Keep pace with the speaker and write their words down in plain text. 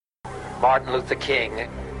Martin Luther King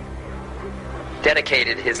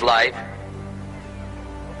dedicated his life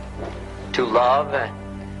to love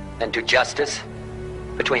and to justice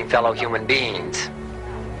between fellow human beings.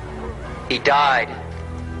 He died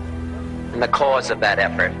in the cause of that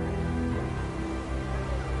effort.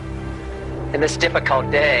 In this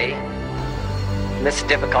difficult day, in this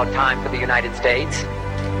difficult time for the United States,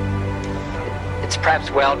 it's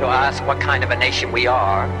perhaps well to ask what kind of a nation we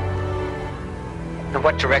are and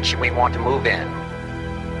what direction we want to move in.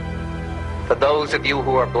 For those of you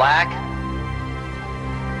who are black,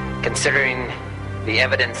 considering the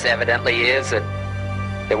evidence evidently is that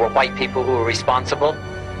there were white people who were responsible,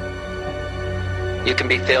 you can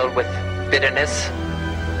be filled with bitterness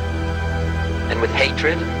and with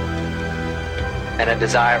hatred and a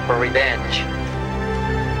desire for revenge.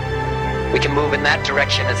 We can move in that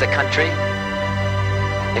direction as a country,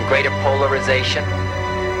 in greater polarization,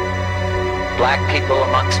 black people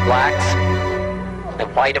amongst blacks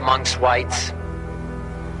and white amongst whites,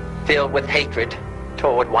 filled with hatred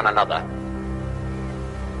toward one another.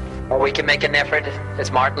 Or we can make an effort,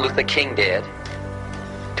 as Martin Luther King did,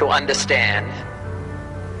 to understand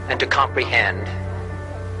and to comprehend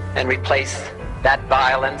and replace that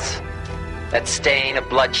violence, that stain of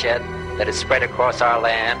bloodshed that is spread across our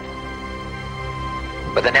land,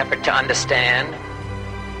 with an effort to understand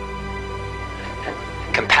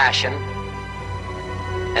compassion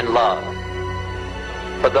and love.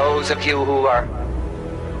 For those of you who are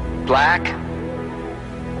black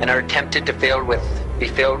and are tempted to be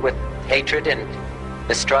filled with hatred and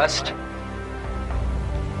mistrust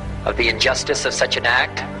of the injustice of such an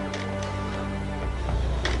act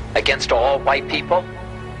against all white people,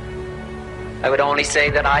 I would only say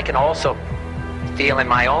that I can also feel in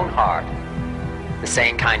my own heart the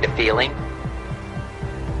same kind of feeling.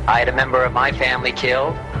 I had a member of my family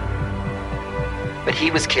killed, but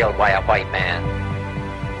he was killed by a white man.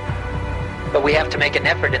 But we have to make an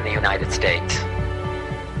effort in the United States.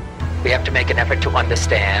 We have to make an effort to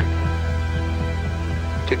understand,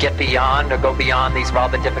 to get beyond or go beyond these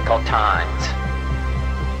rather difficult times.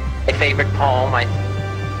 A favorite poem,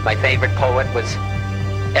 my favorite poet was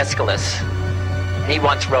Aeschylus. He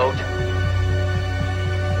once wrote,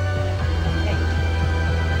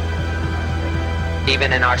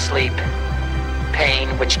 "Even in our sleep,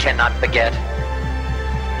 pain which cannot forget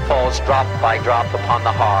falls drop by drop upon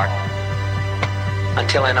the heart,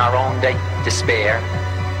 until in our own despair,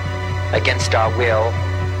 against our will,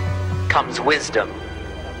 comes wisdom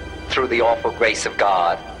through the awful grace of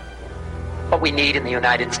God." What we need in the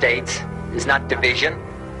United States is not division.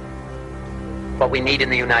 What we need in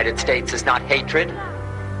the United States is not hatred.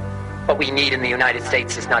 What we need in the United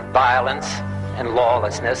States is not violence and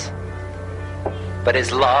lawlessness, but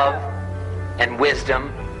is love and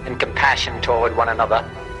wisdom and compassion toward one another,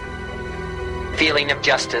 feeling of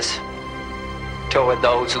justice toward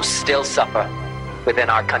those who still suffer within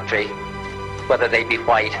our country, whether they be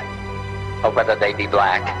white or whether they be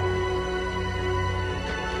black.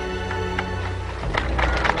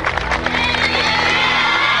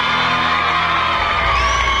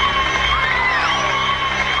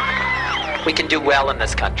 We can do well in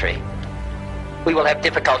this country. We will have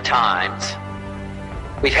difficult times.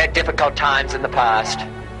 We've had difficult times in the past,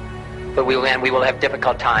 but we will have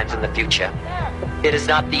difficult times in the future. It is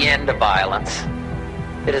not the end of violence.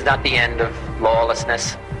 It is not the end of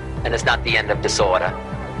lawlessness, and it's not the end of disorder.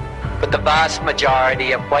 But the vast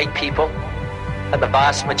majority of white people and the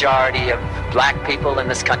vast majority of black people in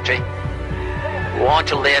this country want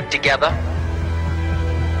to live together,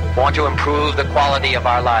 want to improve the quality of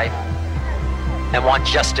our life, and want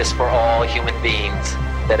justice for all human beings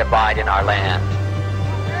that abide in our land.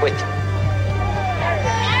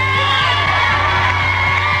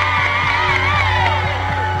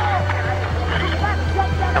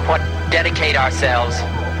 And what dedicate ourselves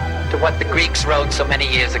to what the Greeks wrote so many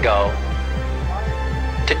years ago,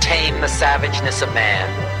 to tame the savageness of man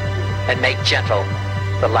and make gentle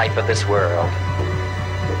the life of this world.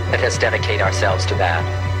 Let us dedicate ourselves to that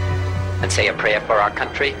and say a prayer for our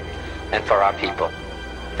country and for our people.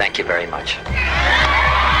 Thank you very much.